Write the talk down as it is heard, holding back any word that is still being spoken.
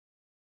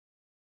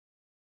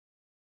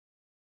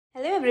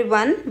Hello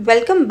everyone,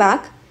 welcome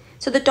back.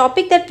 So the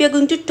topic that we are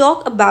going to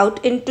talk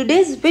about in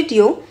today's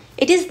video,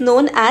 it is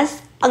known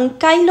as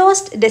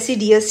ankylosed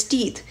deciduous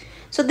teeth.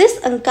 So this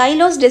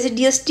ankylosed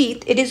deciduous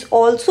teeth, it is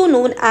also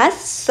known as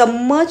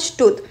submerged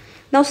tooth.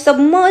 Now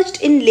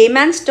submerged in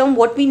layman's term,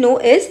 what we know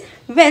is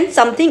when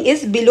something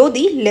is below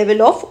the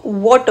level of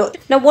water.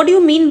 Now what do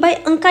you mean by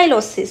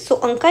ankylosis? So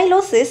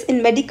ankylosis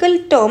in medical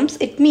terms,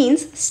 it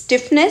means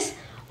stiffness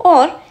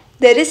or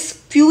there is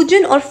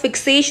fusion or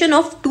fixation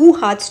of two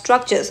hard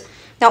structures.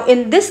 Now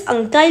in this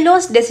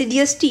ankylosed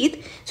deciduous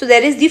teeth, so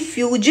there is the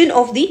fusion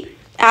of the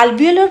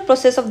alveolar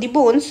process of the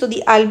bone. So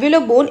the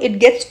alveolar bone, it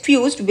gets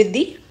fused with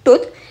the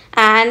tooth,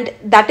 and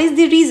that is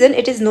the reason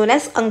it is known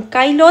as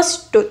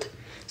ankylosed tooth.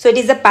 So it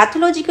is a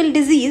pathological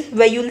disease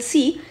where you will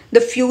see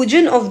the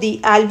fusion of the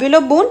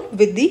alveolar bone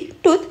with the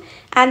tooth,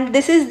 and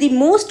this is the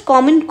most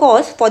common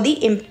cause for the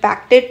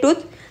impacted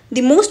tooth. The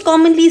most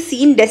commonly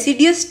seen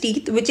deciduous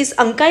teeth which is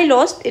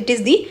ankylosed, it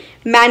is the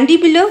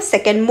mandibular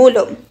second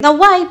molar. Now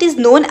why it is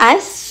known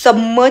as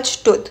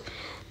submerged tooth?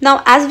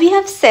 Now as we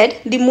have said,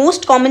 the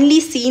most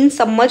commonly seen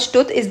submerged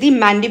tooth is the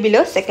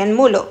mandibular second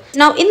molar.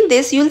 Now in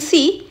this you will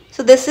see,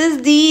 so this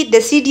is the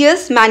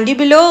deciduous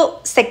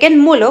mandibular second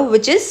molar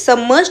which is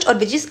submerged or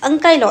which is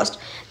ankylosed.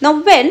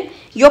 Now when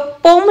your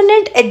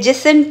permanent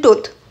adjacent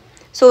tooth,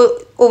 so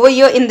over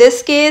here in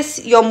this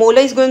case your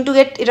molar is going to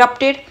get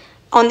erupted.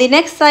 On the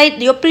next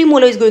side, your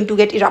premolar is going to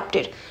get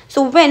erupted.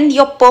 So when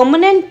your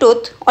permanent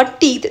tooth or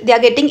teeth, they are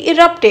getting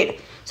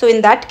erupted. So in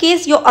that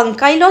case, your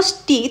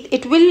ankylosed teeth,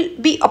 it will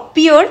be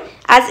appeared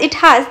as it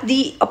has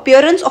the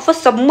appearance of a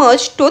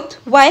submerged tooth.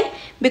 Why?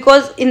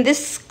 Because in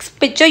this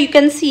picture, you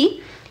can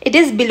see it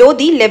is below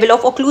the level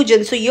of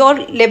occlusion. So your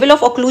level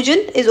of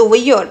occlusion is over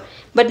here.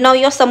 But now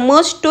your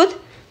submerged tooth,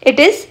 it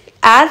is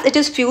as it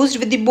is fused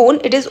with the bone,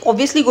 it is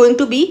obviously going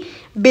to be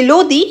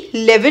below the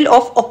level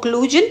of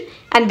occlusion,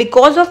 and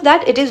because of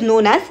that it is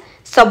known as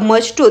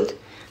submerged tooth.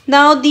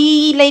 Now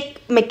the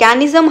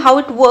mechanism how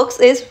it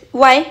works is,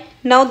 why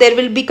now there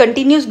will be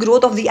continuous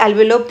growth of the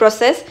alveolar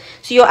process.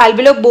 So your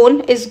alveolar bone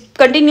is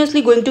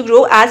continuously going to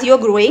grow as you are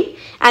growing,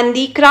 and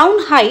the crown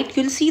height,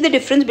 you'll see the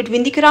difference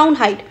between the crown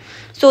height.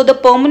 So the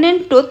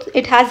permanent tooth,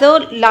 it has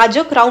a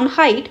larger crown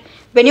height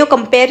when you're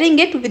comparing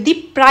it with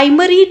the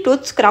primary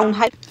tooth's crown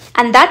height,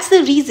 and that's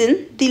the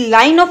reason the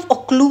line of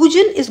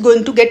occlusion is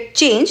going to get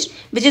changed,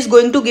 which is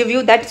going to give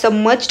you that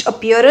submerged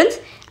appearance,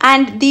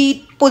 and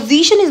the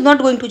position is not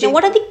going to change. Now,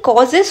 what are the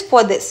causes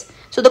for this?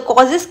 So the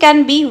causes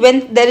can be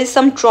when there is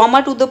some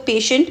trauma to the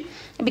patient.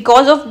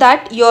 Because of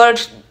that, your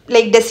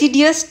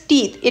deciduous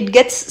teeth, it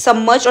gets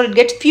submerged or it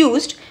gets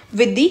fused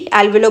with the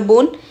alveolar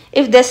bone.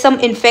 If there's some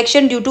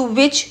infection due to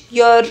which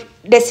your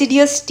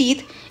deciduous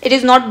teeth, it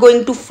is not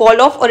going to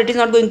fall off or it is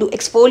not going to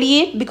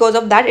exfoliate, because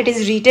of that it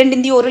is retained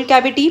in the oral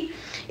cavity.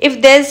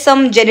 If there's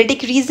some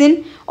genetic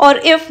reason, or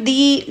if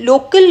the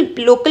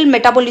local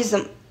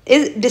metabolism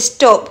is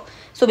disturbed,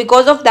 so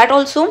because of that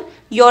also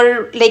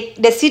your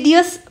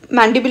deciduous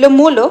mandibular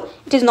molar,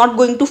 it is not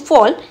going to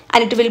fall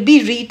and it will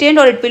be retained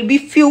or it will be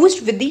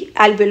fused with the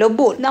alveolar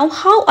bone. Now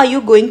how are you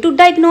going to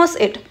diagnose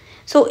it?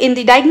 So in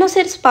the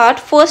diagnosis part,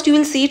 first you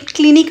will see it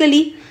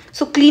clinically.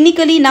 So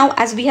clinically, now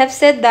as we have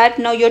said that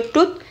now your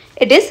tooth,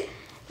 it is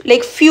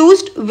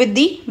fused with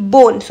the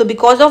bone. So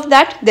because of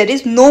that there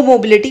is no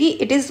mobility,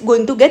 it is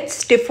going to get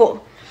stiffer.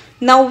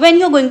 Now when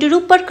you're going to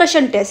do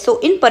percussion test, so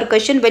in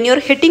percussion when you're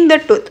hitting the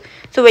tooth,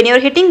 so when you're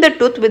hitting the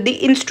tooth with the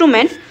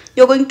instrument,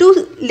 you're going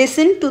to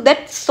listen to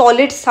that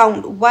solid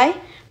sound. Why?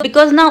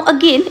 Because now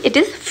again it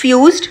is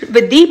fused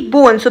with the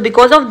bone. So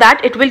because of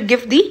that it will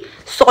give the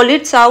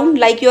solid sound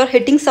like you're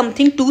hitting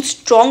something too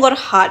strong or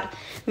hard.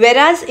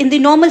 Whereas in the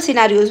normal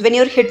scenarios, when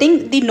you're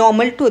hitting the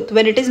normal tooth,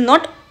 when it is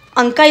not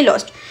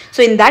ankylosed,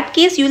 so in that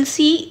case you will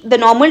see the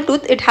normal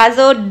tooth, it has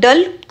a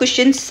dull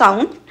cushion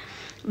sound,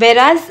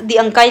 whereas the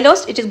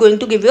ankylosed, it is going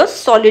to give you a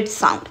solid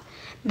sound.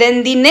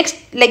 Then the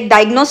next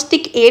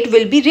diagnostic aid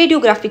will be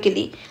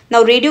radiographically.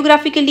 Now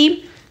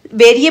radiographically,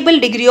 variable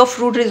degree of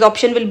root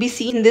resorption will be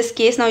seen. In this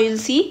case, now you will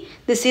see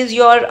this is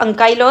your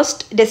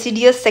ankylosed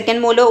deciduous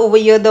second molar. Over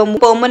here the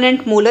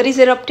permanent molar is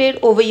erupted,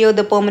 over here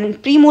the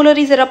permanent premolar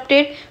is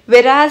erupted,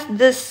 whereas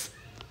this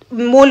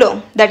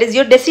molar, that is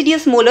your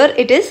deciduous molar,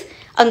 it is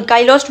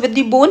ankylosed with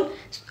the bone.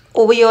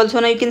 Over here also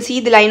now you can see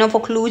the line of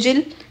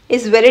occlusion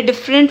is very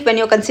different when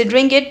you're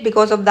considering it.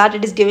 Because of that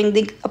it is giving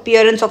the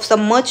appearance of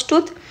submerged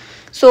tooth.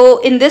 So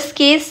in this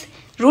case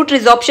root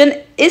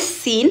resorption is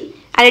seen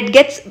and it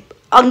gets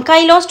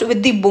ankylosed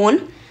with the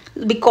bone.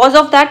 Because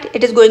of that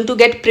it is going to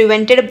get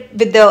prevented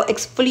with the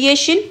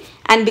exfoliation,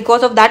 and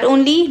because of that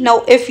only,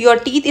 now if your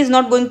teeth is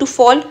not going to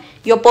fall,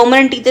 your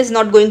permanent teeth is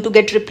not going to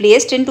get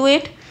replaced into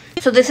it.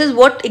 So this is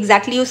what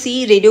exactly you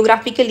see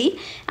radiographically,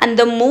 and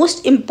the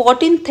most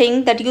important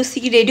thing that you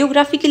see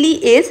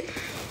radiographically is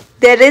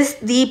there is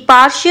the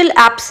partial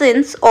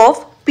absence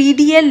of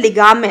PDL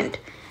ligament,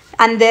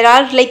 and there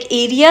are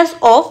areas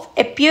of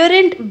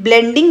apparent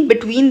blending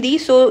between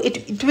these. So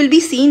it will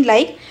be seen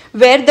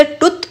where the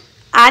tooth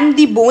and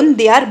the bone,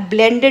 they are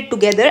blended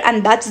together,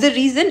 and that's the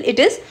reason it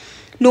is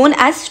known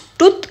as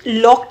tooth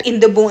locked in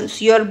the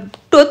bones. Your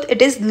tooth,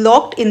 it is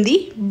locked in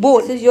the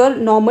bone. This is your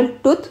normal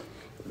tooth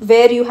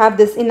where you have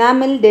this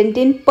enamel,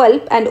 dentin,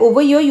 pulp, and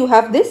over here you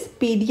have this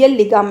pedial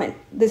ligament.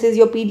 This is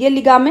your pedial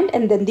ligament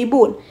and then the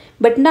bone.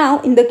 But now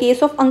in the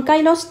case of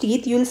ankylosed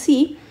teeth, you'll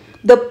see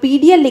the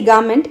pedial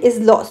ligament is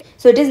lost.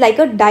 So it is like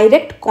a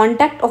direct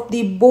contact of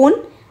the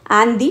bone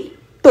and the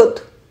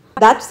tooth.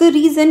 That's the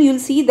reason you'll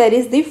see there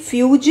is the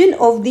fusion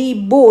of the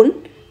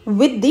bone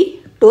with the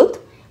tooth.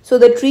 So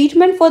the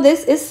treatment for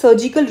this is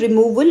surgical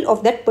removal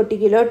of that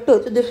particular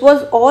tooth. So this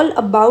was all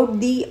about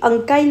the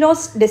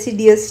ankylosed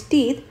deciduous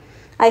teeth.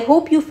 I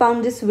hope you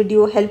found this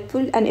video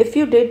helpful, and if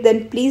you did,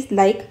 then please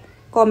like,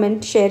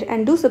 comment, share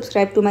and do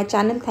subscribe to my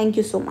channel. Thank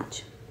you so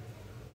much.